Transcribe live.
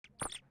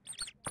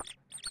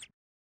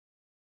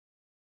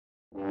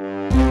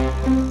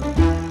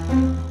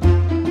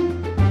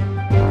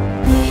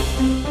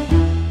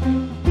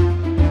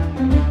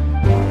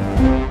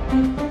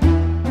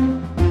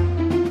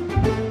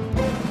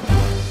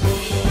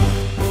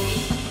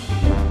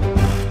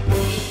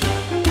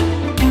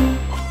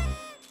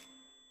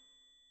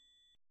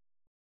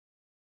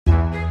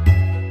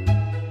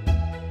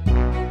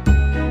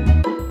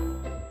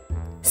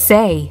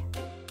Say.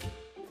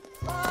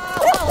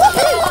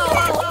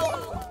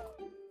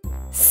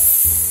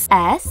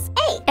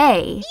 S-A-Y.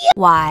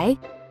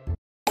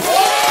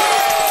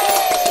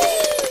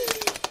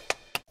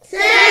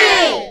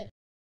 Say.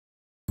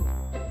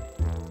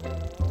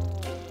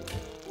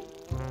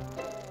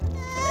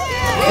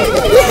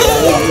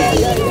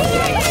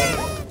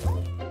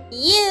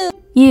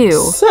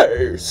 You.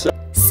 Say.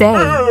 Say.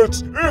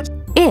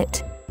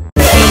 It.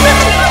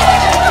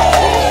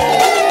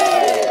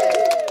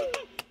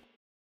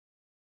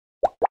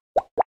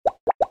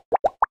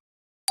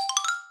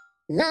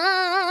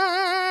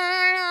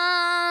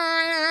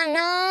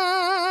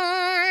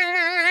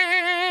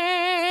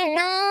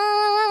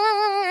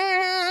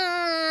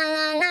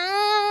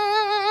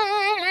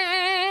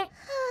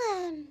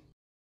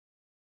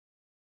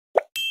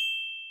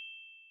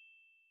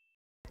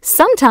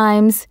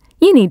 Sometimes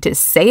you need to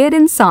say it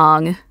in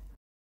song.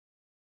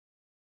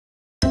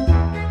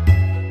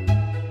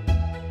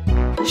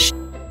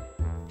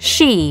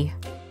 She.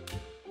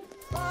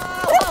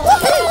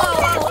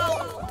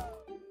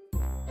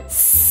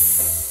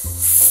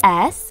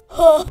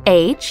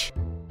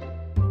 S-H-E.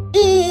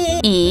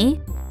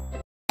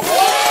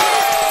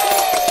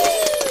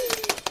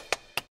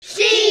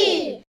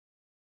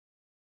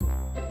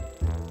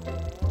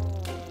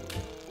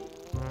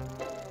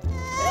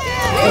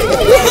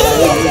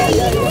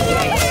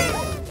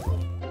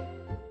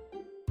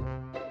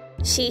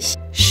 She.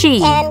 She.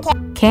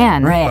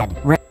 Can.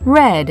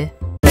 Red.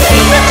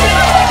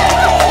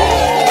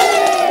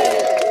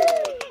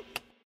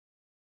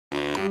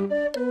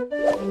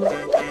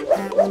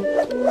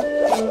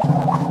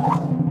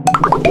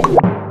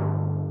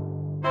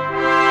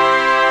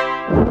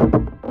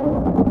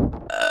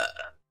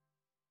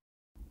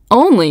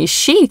 Only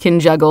she can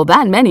juggle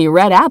that many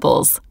red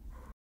apples.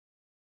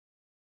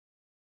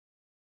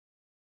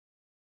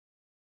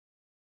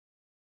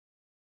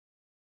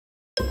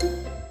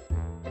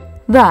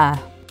 The.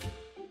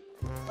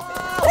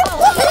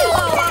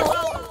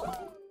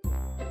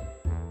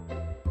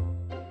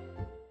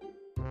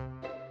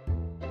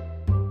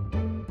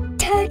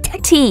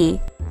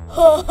 T.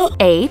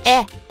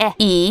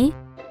 H-E.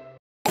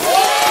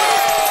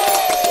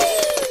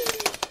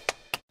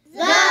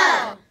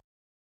 The.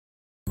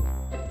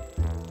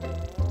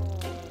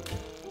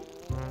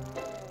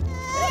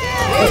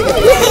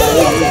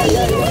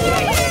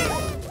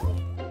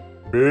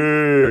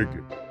 Big.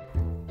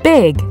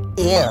 Big.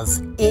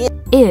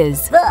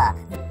 Is.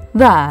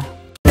 The.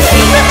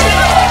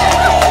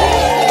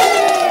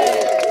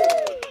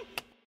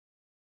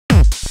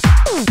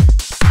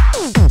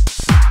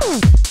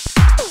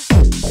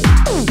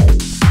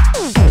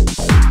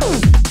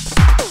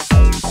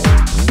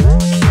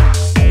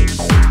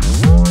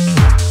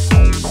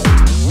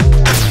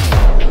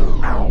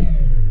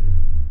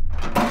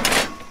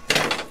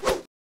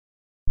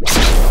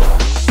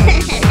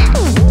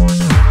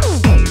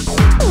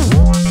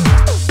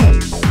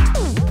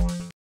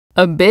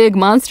 A big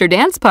monster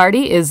dance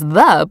party is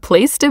the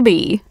place to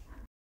be.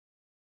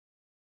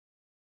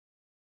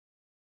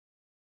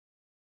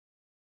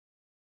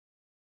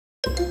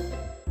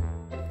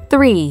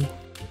 Three.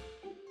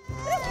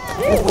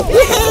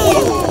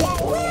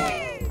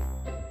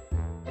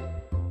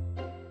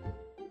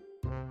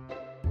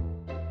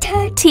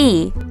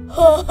 T.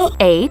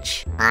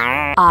 H.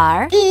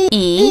 R.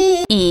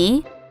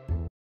 E.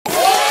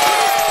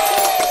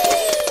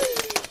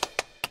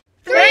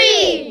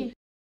 Three.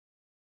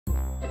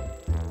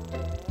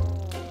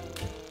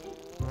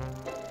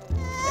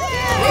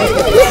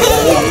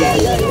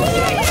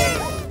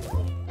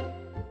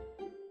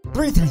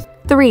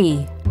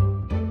 Three.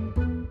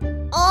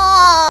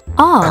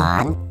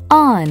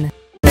 On.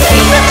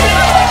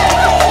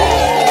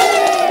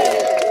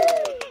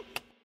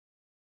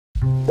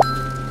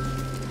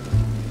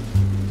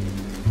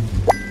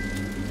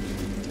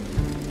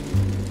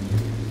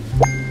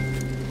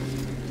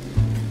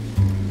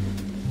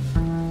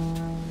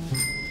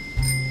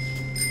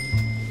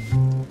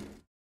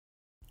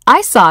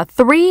 I saw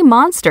 3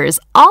 monsters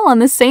all on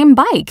the same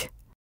bike.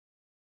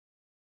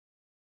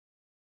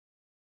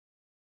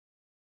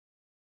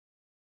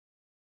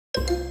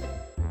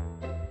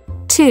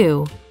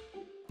 Two.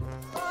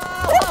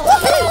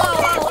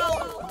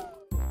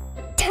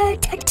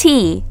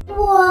 T.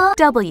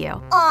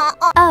 W.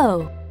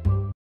 O.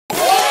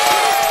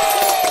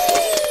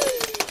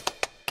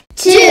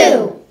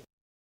 Two.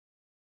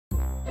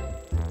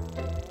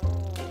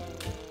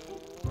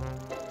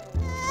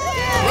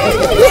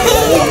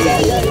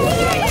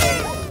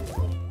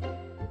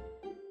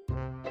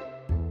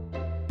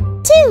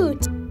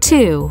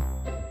 Two.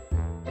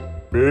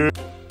 Big.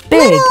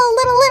 Big.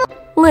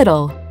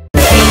 Little.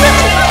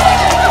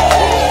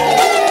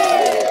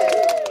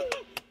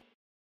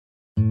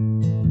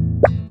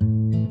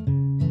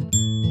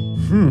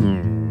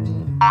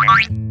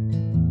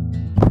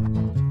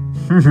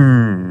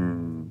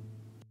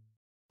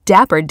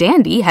 Dapper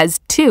Dandy has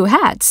 2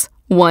 hats,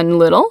 one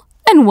little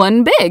and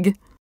one big.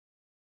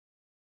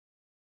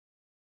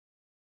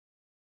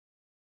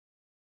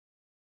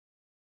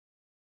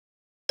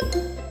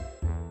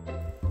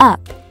 Up.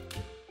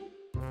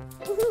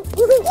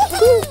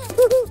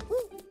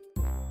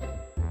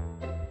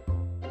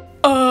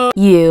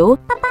 U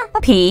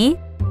P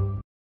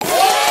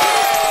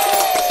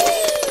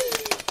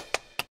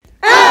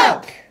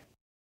Up.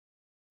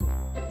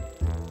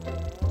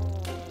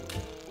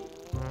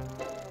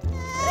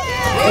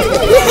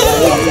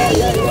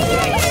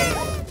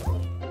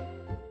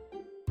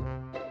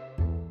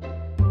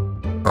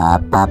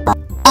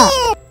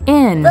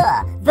 In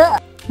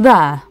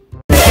the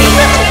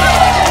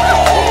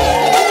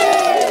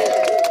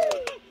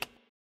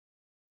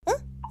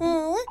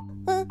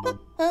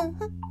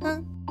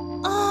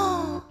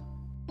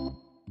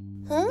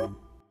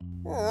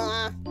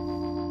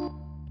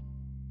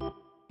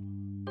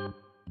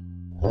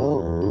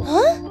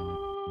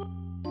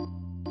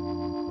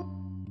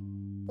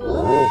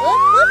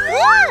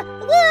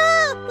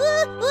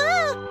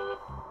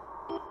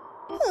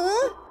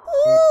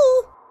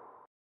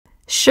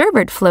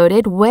Sherbet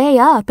floated way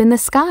up in the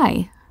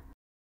sky.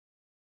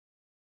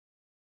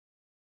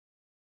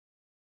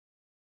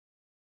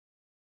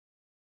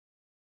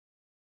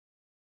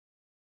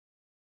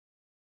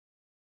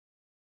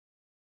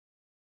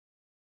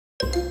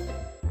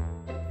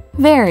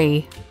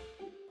 Very.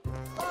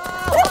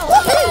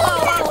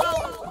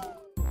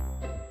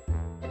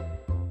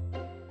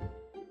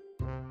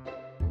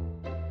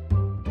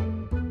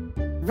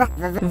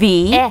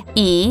 V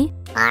E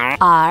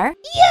R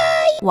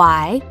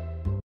Y.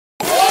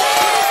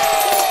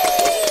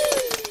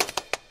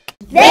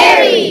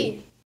 Very.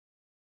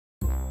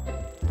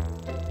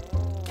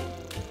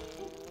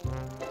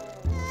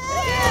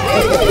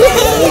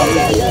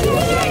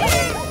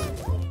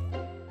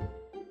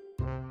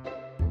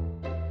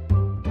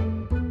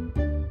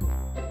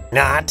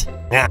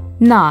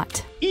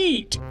 Not.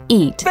 Eat.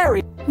 Eat.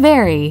 Very.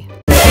 Very.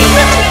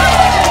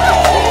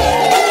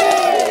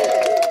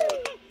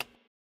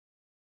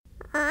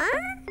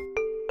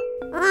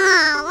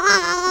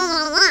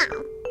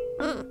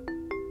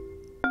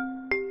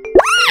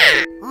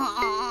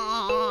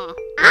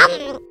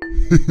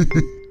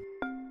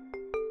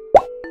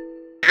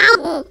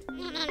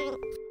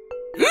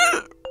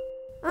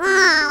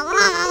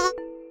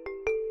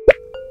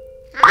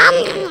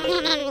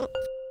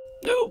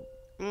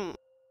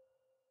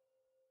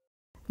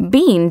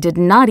 Bean did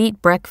not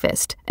eat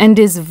breakfast and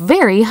is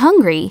very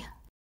hungry.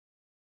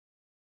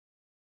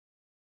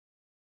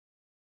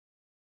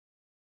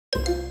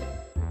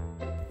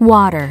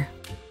 Water.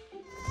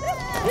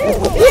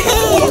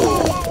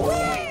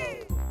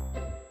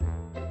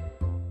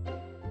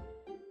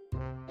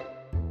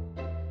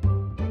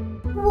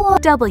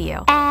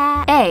 W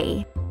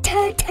A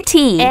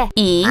T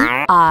E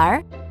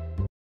R.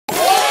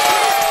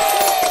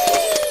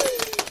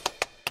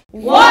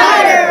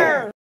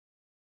 Water.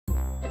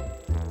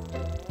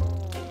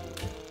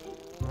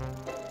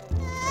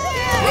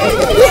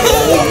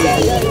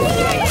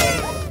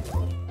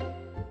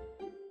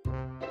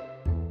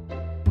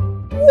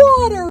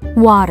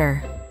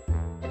 Water.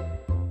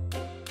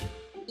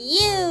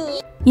 You.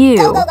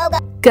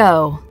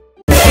 Go.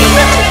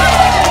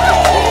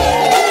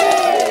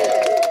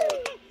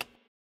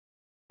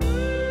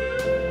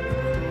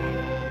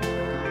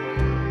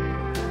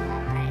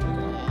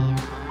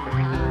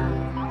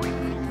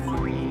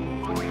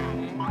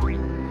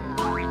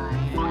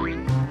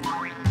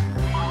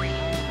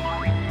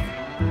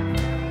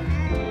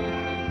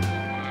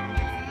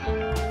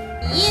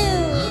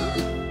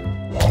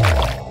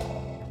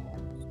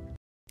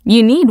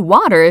 You need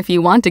water if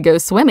you want to go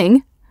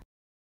swimming.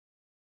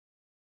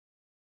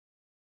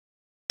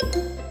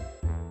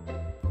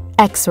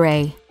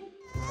 X-ray.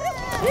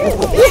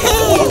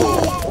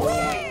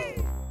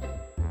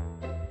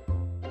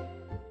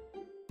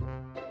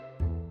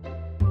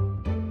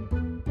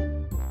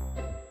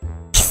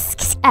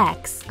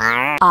 X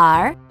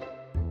R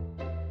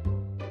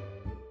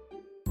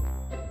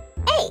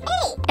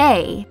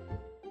A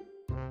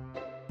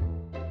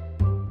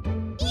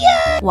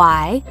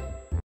Y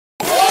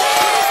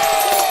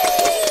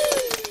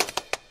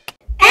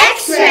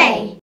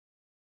X-ray.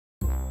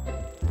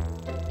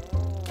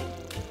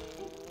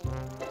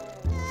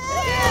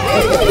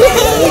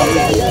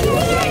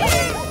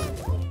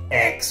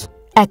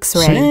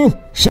 X-ray.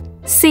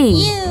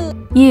 C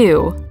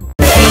U.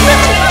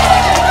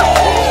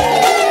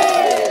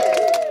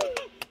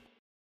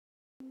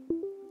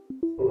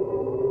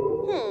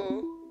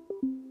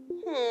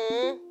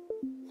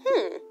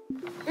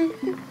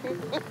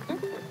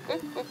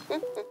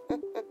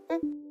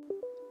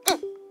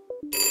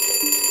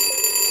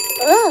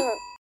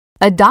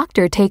 A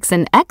doctor takes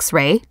an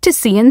X-ray to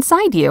see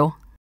inside you.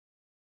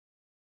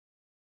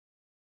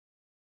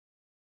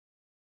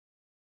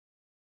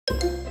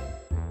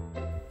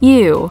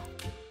 U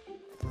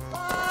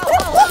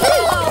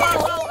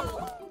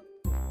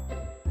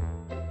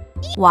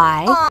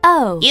Y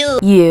O U.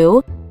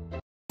 U.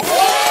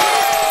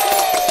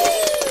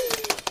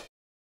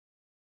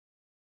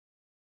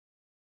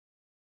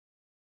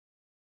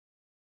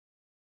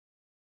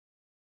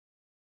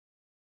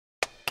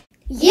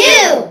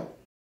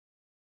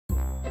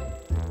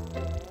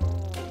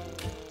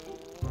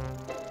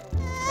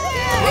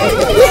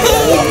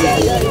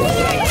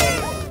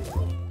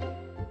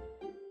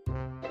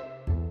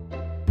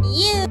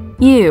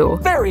 U.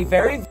 Very.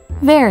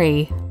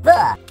 Very.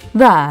 The.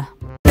 The.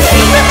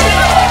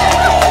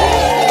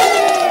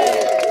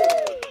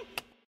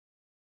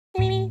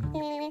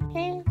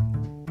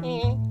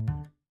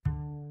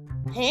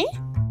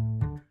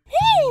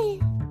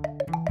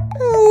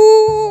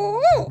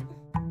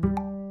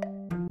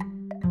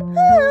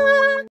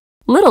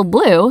 Little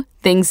Blue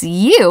thinks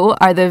you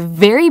are the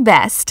very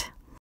best.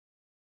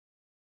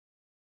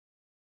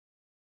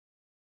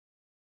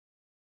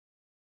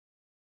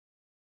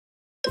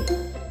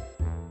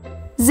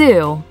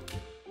 Zoo.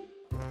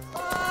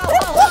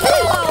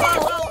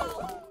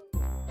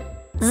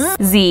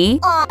 Z.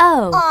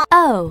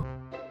 O.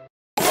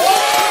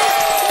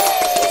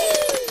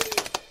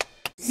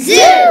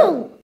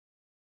 Zoo.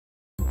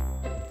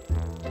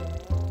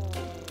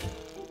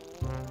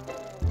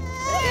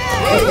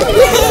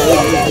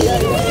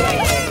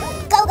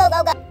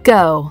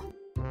 Go.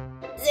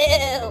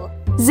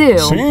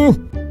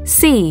 Zoo.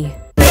 C.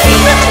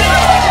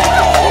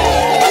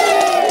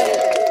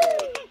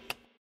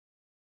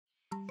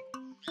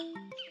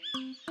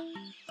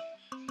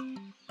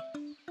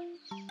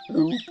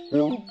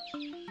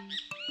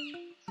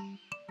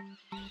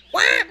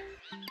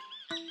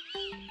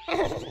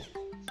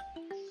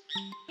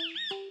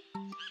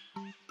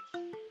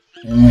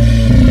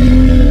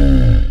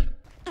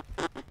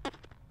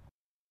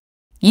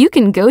 You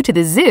can go to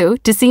the zoo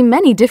to see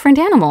many different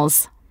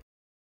animals.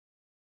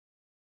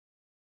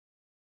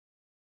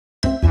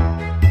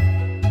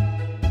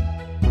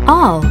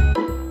 All.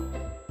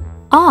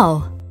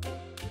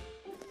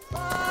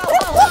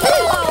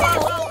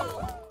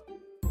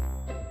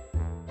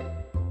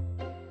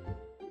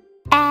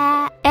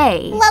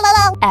 A.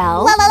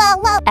 L.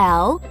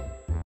 L.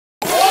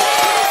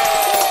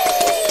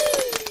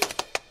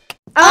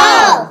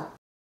 All.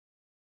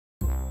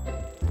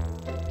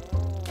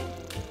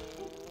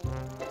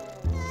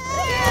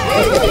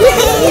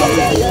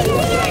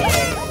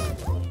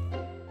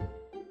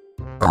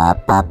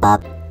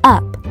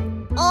 Up.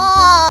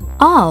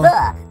 All.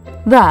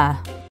 The.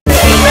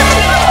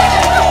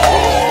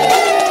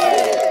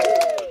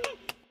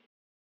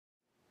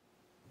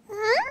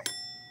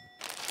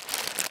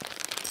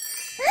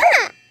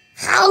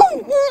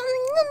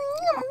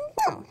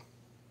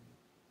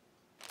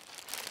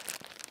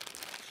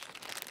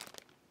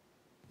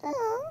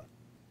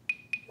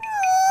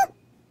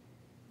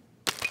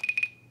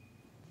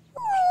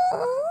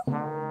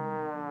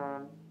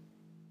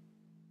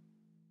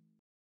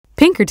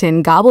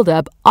 Pinkerton gobbled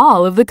up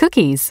all of the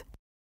cookies.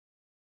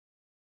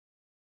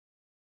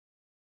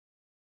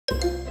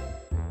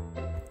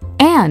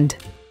 And.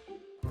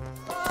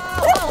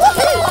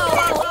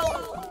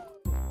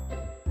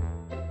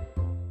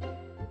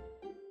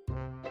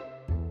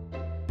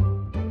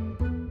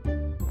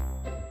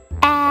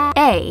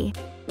 A.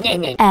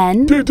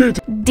 N.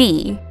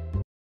 D.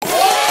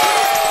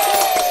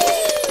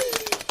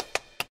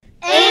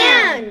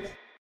 And.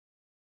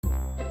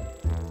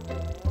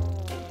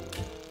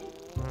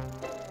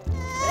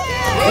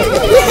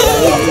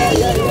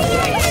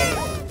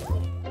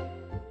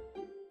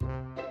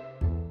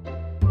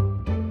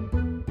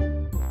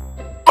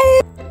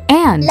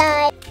 And.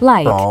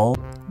 Like.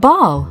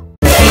 Ball.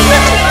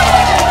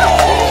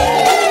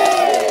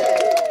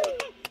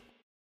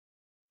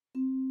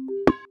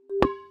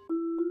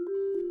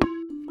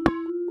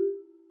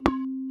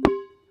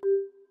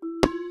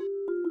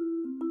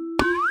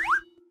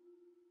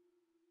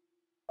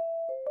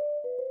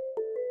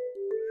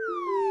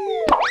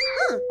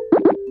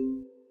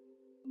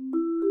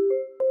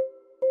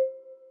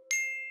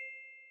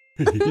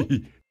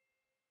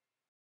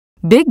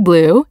 Big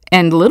Blue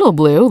and Little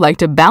Blue like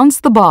to bounce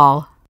the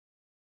ball.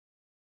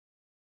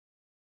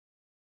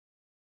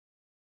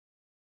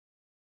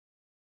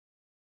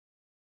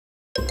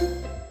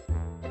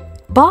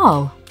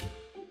 Ball.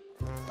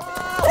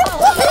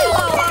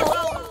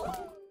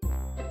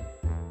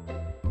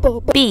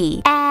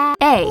 B. A.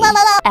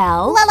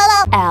 L.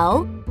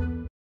 L.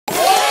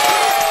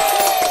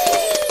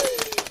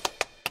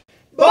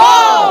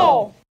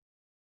 Ball.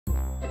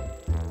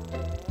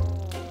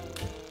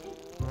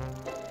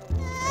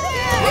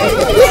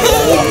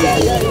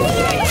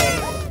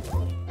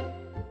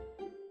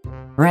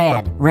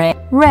 Red.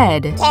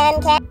 Red.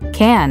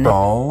 Can.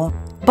 Ball.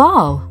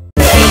 Ball.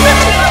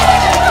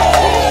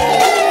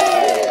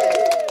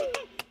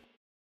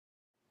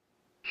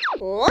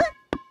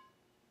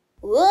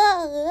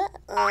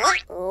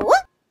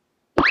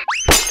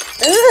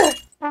 Ugh.